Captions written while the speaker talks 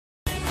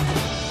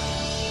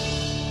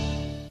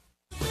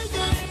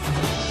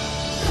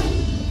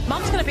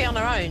going to be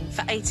on her own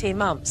for 18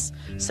 months.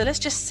 So let's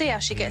just see how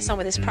she gets on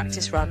with this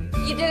practice run.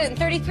 You did it in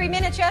 33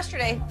 minutes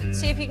yesterday.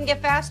 See if you can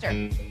get faster.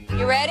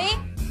 You ready?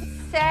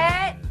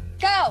 Set,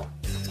 go.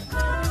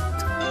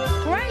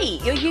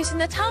 Great, you're using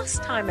the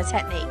task timer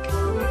technique.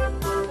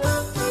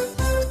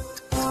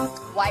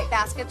 White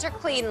baskets are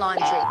clean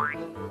laundry.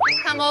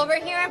 Come over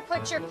here and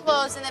put your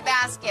clothes in the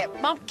basket.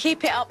 Mum,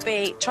 keep it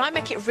upbeat. Try and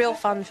make it real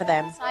fun for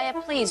them. Saya,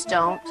 please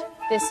don't.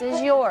 This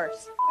is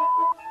yours.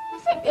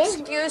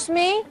 Excuse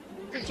me?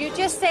 Did you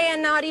just say a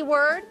naughty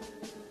word?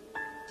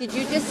 Did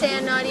you just say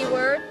a naughty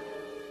word?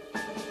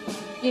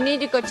 You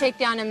need to go take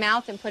down a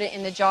mouth and put it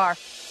in the jar.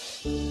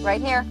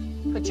 Right here.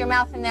 Put your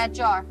mouth in that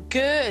jar.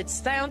 Good.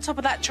 Stay on top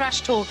of that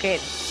trash talking.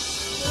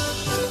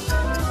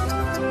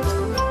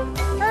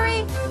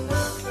 Hurry.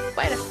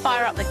 Way to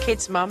fire up the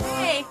kids, Mum.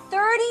 Hey,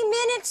 30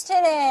 minutes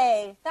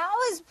today. That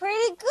was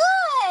pretty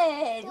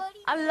good.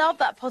 I love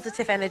that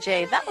positive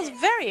energy. That was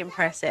very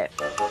impressive.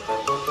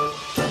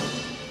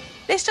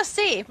 Let's just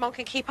see if Mum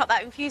can keep up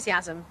that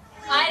enthusiasm.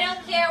 I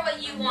don't care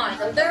what you want.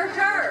 They're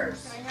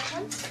hers.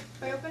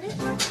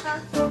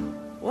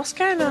 What's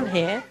going on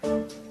here?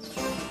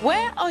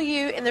 Where are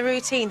you in the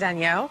routine,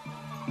 Danielle?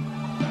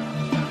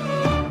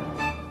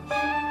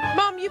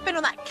 Mum, you've been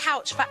on that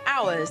couch for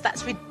hours.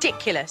 That's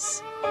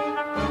ridiculous.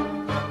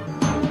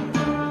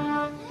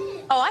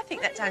 Oh, I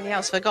think that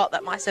Danielle's forgot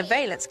that my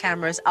surveillance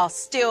cameras are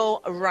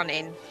still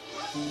running.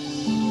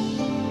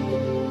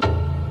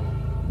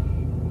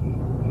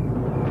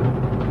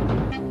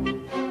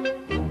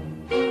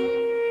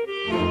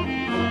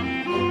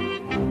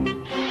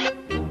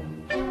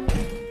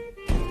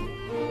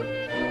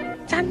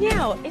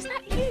 Danielle, is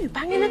that you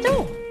banging the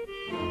door?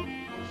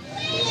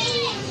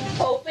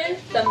 Open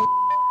the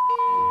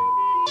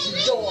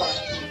door.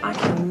 I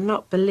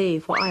cannot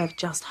believe what I have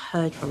just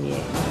heard from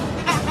you.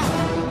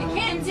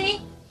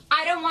 Mackenzie,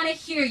 I don't want to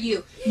hear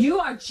you. You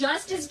are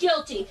just as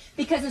guilty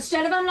because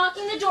instead of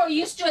unlocking the door,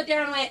 you stood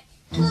there and went,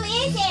 "Who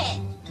is it?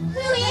 Who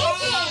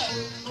is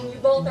it?" You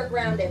both are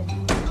grounded.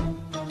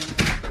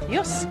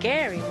 You're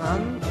scary,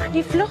 Mum, and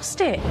you've lost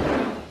it.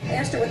 I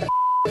asked her what the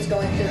was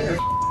going through her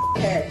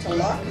head to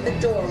lock the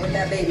door with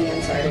that baby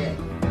inside of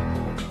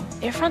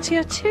it. In front of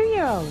your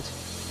 2-year-old.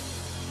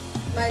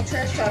 My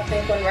trash truck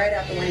thing went right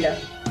out the window.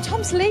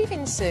 Tom's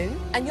leaving soon,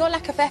 and your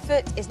lack of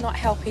effort is not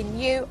helping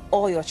you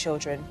or your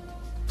children.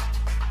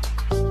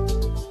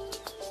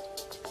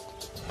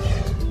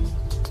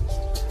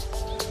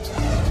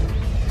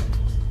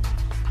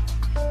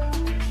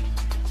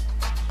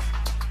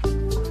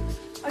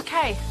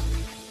 Okay,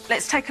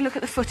 let's take a look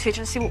at the footage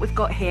and see what we've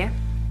got here.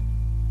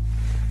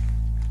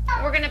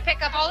 We're going to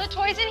pick up all the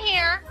toys in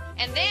here,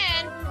 and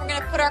then we're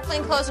going to put our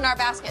clean clothes in our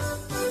basket.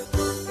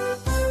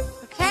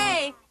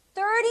 Okay,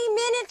 30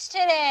 minutes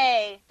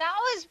today. That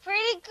was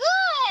pretty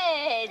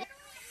good.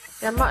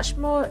 A much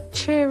more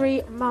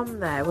cheery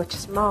mum there, which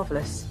is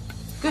marvellous.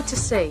 Good to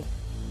see.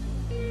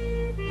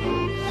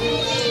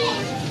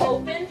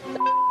 Open the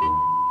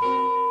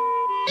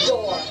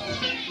door.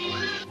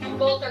 You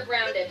both are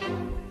grounded.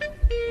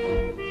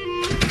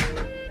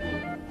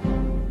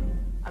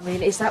 I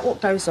mean, is that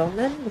what goes on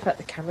then, without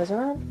the cameras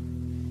on?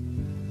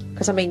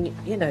 Because, I mean,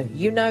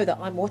 you know that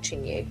I'm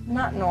watching you.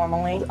 Not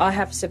normally. I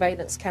have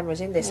surveillance cameras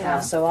in this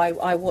house, so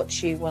I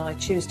watch you when I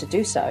choose to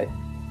do so.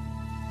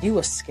 You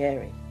were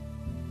scary.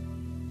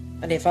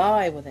 And if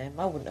I were them,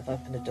 I wouldn't have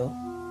opened the door.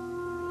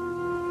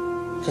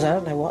 Because I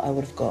don't know what I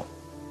would have got.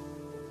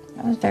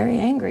 I was very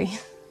angry.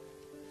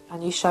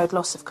 And you showed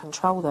loss of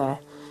control there.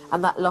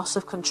 And that loss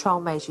of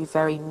control made you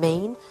very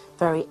mean,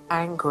 very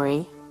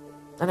angry.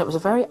 And it was a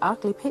very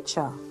ugly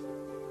picture.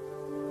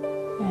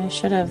 I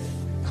should have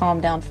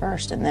calmed down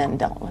first and then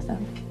dealt with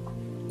him.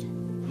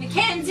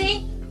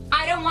 Mackenzie,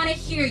 I don't want to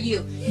hear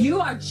you. You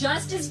are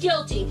just as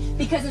guilty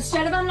because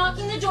instead of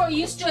unlocking the door,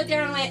 you stood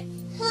there and went,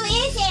 "Who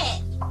is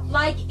it?"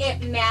 Like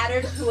it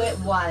mattered who it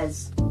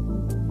was.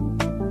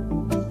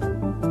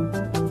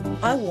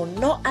 I will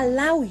not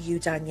allow you,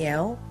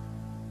 Danielle,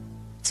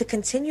 to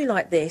continue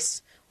like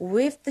this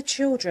with the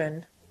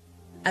children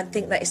and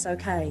think that it's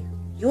okay.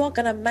 You are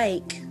going to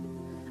make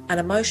an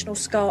emotional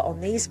scar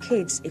on these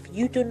kids if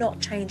you do not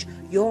change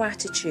your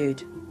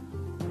attitude.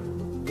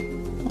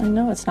 I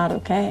know it's not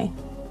okay.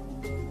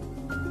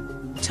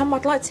 Tom,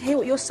 I'd like to hear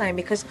what you're saying,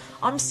 because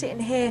I'm sitting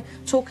here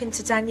talking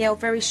to Danielle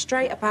very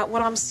straight about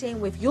what I'm seeing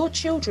with your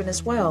children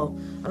as well,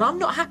 and I'm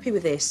not happy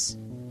with this.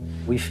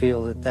 We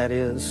feel that that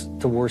is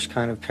the worst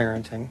kind of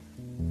parenting.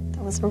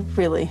 That was a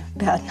really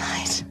bad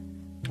night.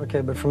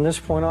 Okay, but from this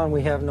point on,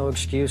 we have no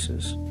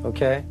excuses,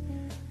 okay?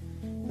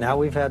 Now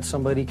we've had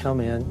somebody come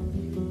in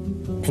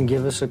and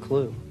give us a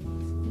clue.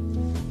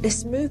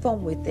 Let's move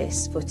on with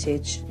this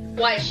footage.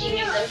 Why she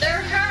knew them,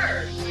 they're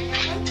hers.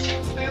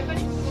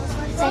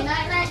 Say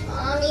night-night,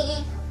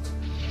 Mommy.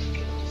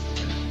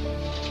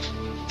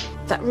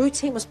 That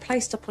routine was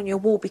placed up on your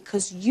wall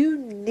because you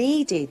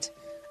needed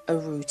a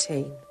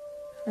routine.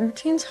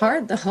 Routine's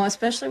hard, though,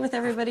 especially with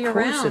everybody around.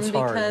 Of course it's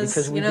hard,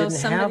 because we didn't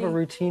have a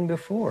routine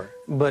before.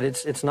 But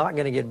it's not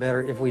going to get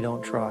better if we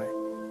don't try.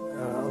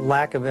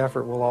 Lack of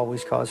effort will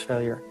always cause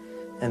failure.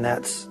 And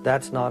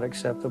that's not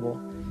acceptable.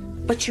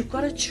 But you've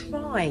got to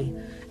try.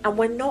 And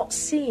we're not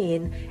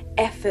seeing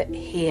effort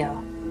here.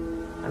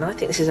 And I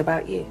think this is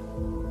about you.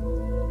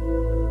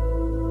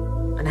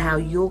 And how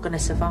you're going to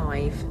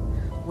survive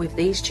with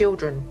these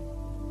children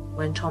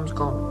when Tom's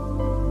gone.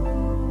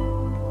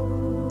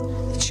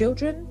 The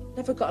children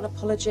never got an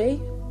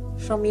apology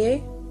from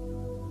you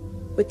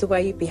with the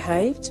way you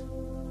behaved.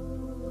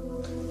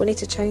 We need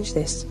to change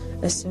this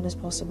as soon as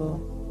possible.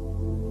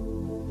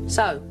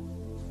 So,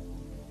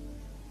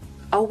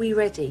 are we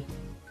ready?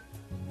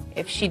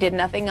 If she did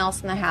nothing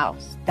else in the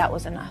house, that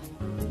was enough.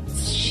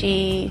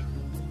 She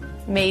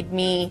made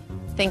me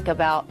think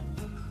about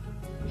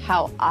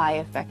how I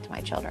affect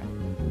my children.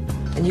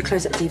 And you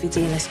close that DVD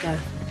and let's go.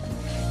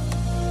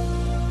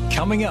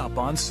 Coming up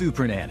on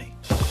SuperNanny,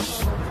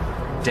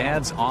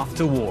 Dad's off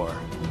to war.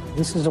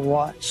 This is a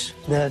watch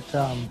that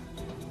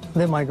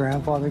my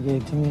grandfather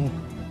gave to me.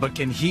 But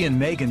can he and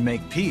Megan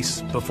make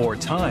peace before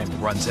time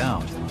runs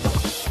out?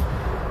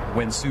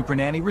 When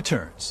SuperNanny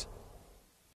returns.